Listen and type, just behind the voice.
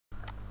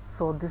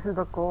So this is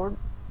the code.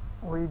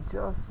 We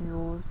just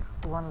used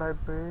one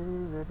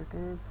library. Where it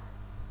is?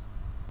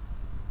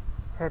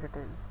 Here it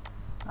is.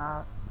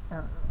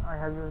 I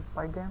have used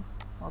PyGame.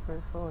 Okay,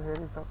 so here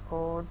is the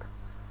code.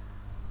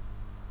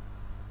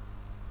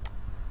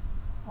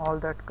 All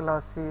that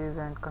classes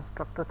and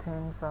constructor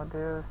things are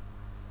there,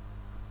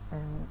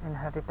 in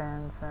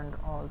inheritance and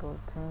all those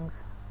things.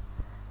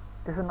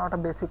 This is not a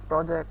basic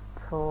project,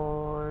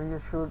 so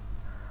you should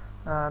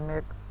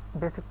make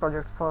basic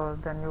projects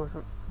first, then you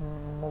should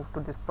move to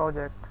this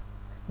project.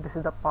 This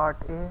is the part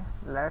A.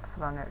 Let's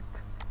run it.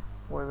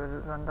 We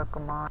will run the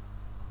command,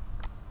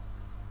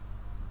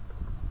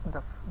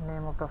 the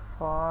name of the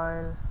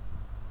file,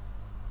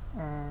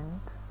 and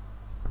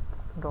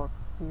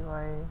 .py.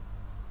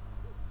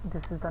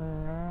 This is the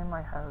name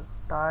I have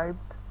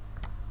typed.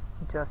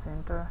 Just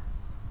enter.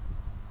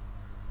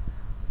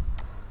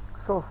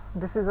 So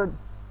this is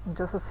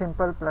just a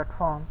simple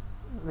platform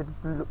with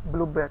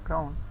blue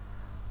background.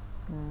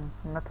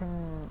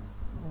 Nothing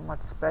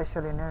much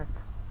special in it,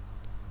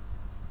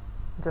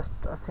 just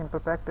a simple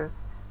practice.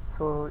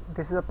 So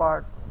this is a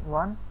part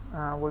 1.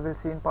 We will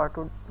see in part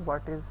 2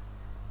 what is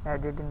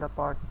added in the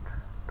part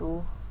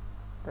 2.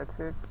 That's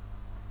it.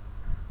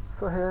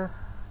 So here,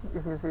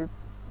 if you see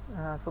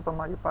Super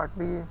Mario part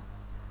B,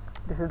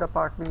 this is the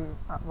part B.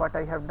 What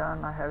I have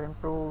done, I have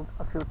improved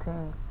a few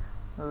things.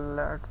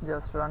 Let's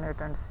just run it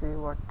and see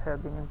what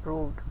have been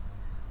improved.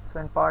 So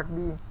in part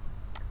B,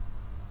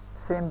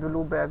 same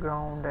blue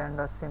background and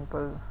a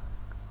simple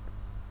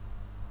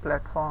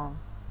platform,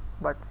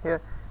 but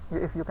here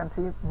if you can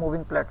see,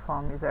 moving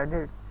platform is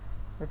added.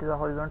 It is a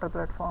horizontal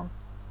platform.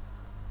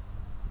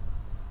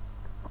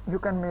 You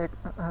can make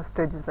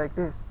stages like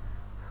this.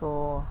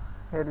 So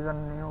here is a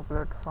new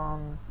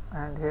platform,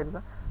 and here is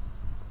a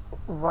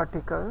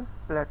vertical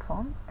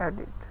platform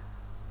added.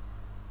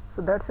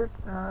 So that's it.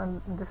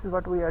 This is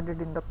what we added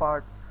in the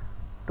part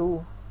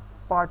 2.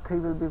 Part 3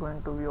 will be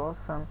going to be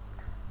awesome.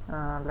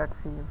 Let's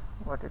see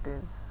what it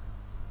is.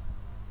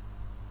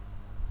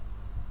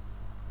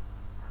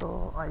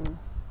 So I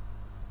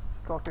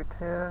stop it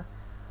here.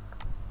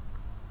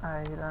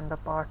 I run the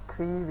part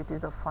 3, which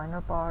is the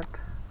final part.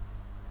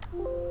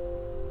 And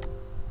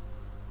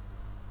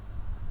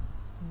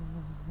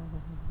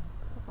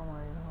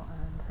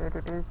here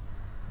it is.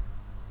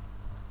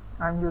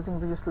 I'm using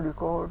Visual Studio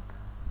Code,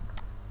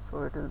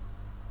 so it is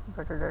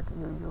better that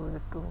you use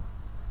it too.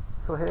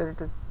 So here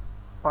it is,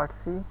 part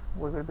C.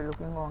 We will be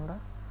looking on the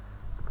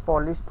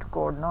polished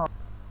code now.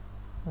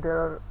 There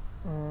are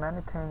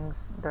many things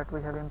that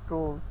we have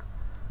improved,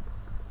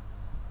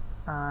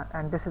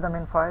 and this is the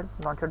main file,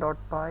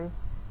 launcher.py.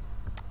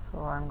 So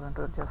I'm going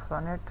to just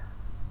run it.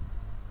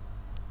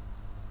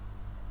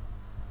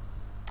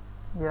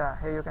 Yeah,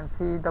 here you can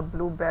see the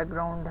blue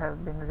background has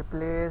been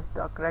replaced,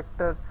 the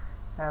character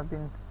have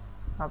been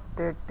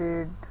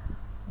updated,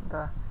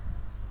 the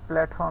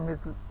platform is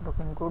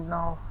looking good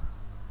now.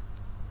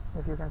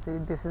 If you can see,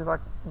 this is what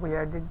we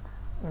added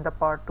in the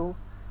part 2,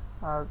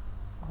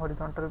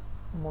 horizontal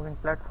moving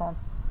platform.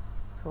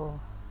 So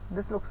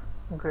this looks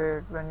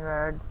great when you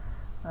add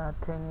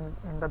things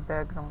in the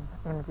background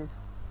images.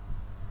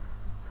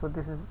 So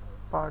this is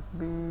part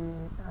B,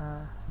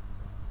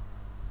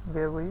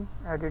 where we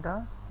added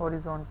a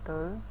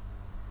horizontal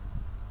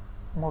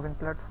moving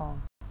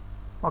platform.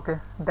 Okay,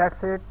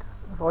 that's it.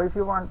 So if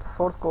you want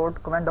source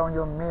code, comment down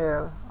your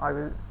mail. I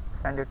will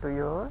send it to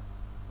your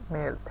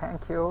mail.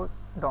 Thank you.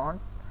 Don't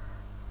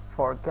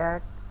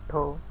forget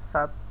to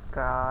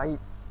subscribe.